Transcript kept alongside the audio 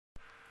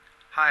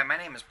Hi, my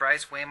name is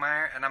Bryce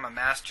Waymeyer, and I'm a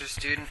master's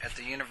student at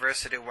the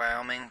University of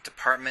Wyoming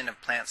Department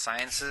of Plant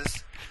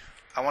Sciences.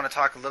 I want to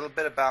talk a little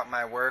bit about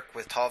my work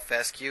with tall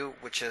fescue,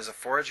 which is a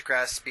forage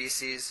grass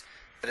species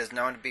that is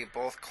known to be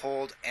both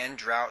cold and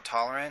drought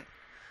tolerant.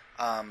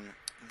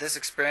 This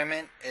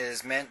experiment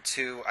is meant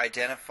to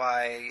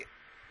identify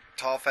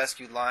tall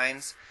fescue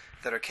lines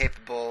that are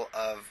capable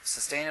of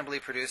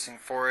sustainably producing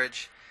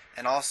forage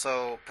and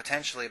also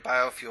potentially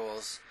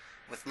biofuels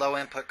with low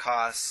input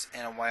costs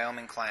in a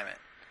Wyoming climate.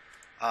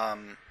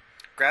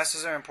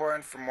 Grasses are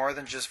important for more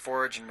than just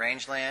forage and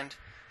rangeland.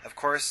 Of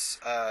course,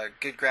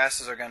 good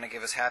grasses are going to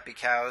give us happy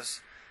cows,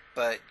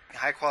 but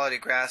high quality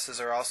grasses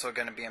are also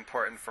going to be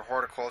important for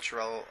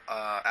horticultural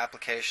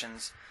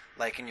applications,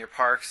 like in your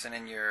parks and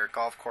in your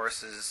golf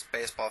courses,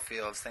 baseball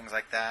fields, things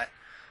like that.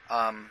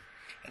 And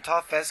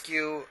tall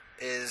fescue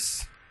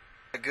is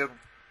a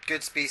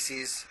good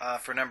species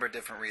for a number of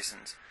different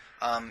reasons.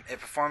 It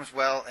performs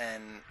well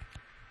in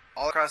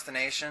all across the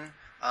nation,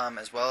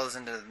 as well as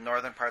into the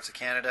northern parts of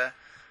Canada.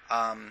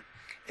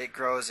 It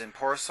grows in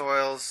poor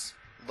soils,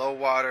 low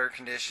water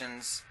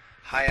conditions,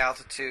 high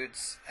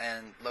altitudes,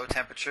 and low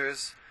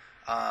temperatures.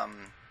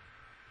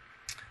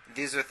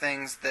 These are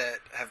things that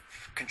have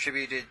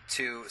contributed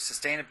to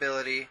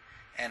sustainability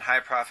and high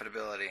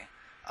profitability.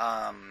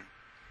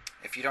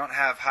 If you don't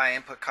have high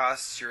input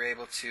costs, you're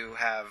able to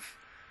have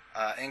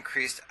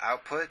increased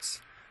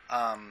outputs.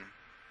 And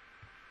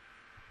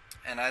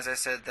as I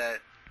said,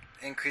 that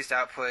increased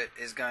output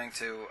is going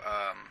to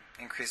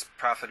increase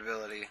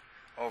profitability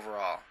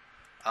overall.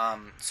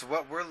 So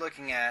what we're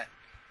looking at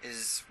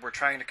is we're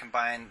trying to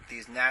combine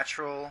these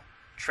natural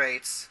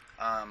traits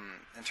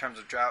in terms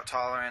of drought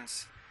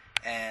tolerance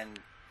and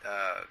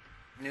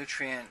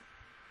nutrient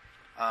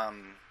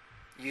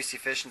use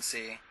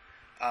efficiency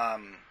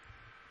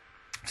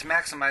to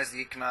maximize the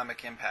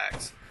economic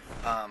impacts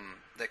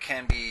that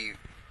can be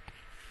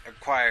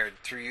acquired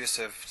through use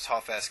of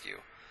tall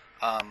fescue.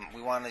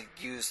 We want to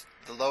use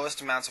the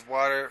lowest amounts of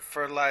water,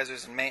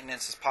 fertilizers, and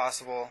maintenance as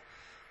possible,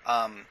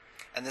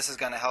 and this is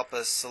going to help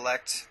us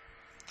select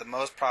the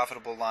most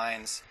profitable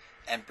lines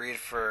and breed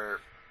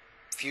for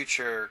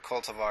future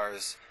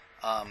cultivars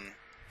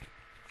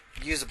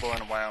usable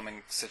in a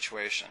Wyoming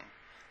situation.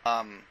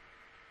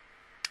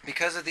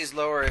 Because of these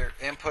lower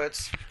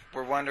inputs,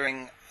 we're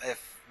wondering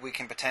if we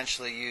can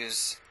potentially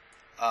use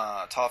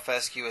tall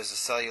fescue as a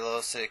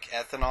cellulosic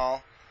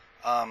ethanol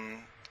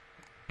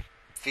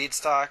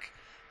feedstock.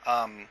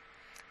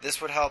 This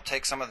would help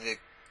take some of the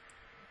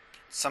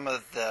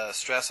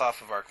stress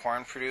off of our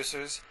corn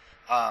producers.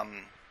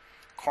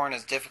 Corn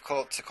is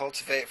difficult to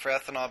cultivate for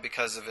ethanol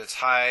because of its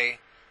high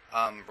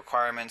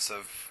requirements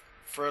of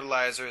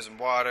fertilizers and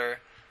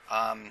water,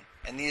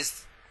 and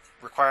these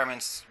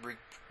requirements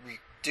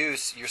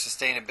reduce your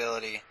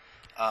sustainability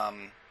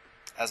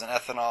as an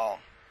ethanol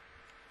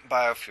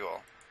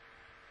biofuel,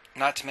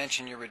 not to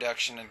mention your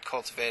reduction in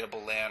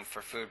cultivatable land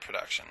for food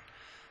production.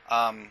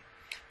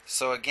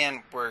 So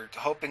again, we're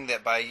hoping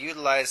that by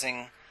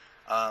utilizing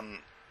a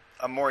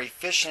more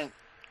efficient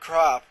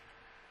crop,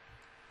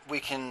 we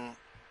can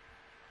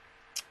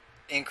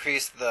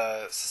increase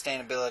the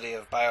sustainability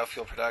of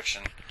biofuel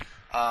production.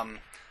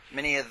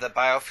 Many of the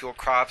biofuel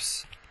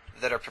crops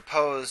that are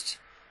proposed,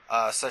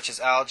 such as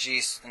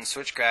algae and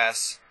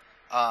switchgrass,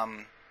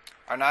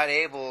 are not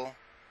able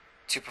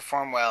to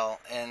perform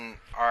well in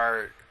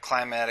our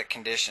climatic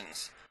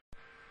conditions.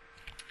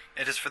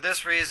 It is for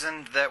this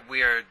reason that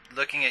we are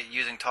looking at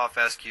using tall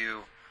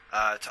fescue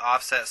to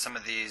offset some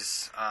of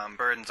these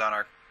burdens on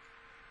our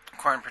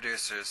corn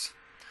producers.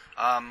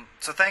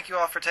 So thank you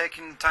all for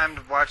taking the time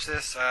to watch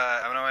this.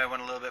 I know I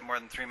went a little bit more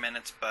than 3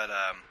 minutes, but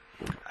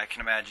I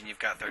can imagine you've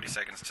got 30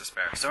 seconds to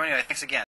spare. So anyway, thanks again.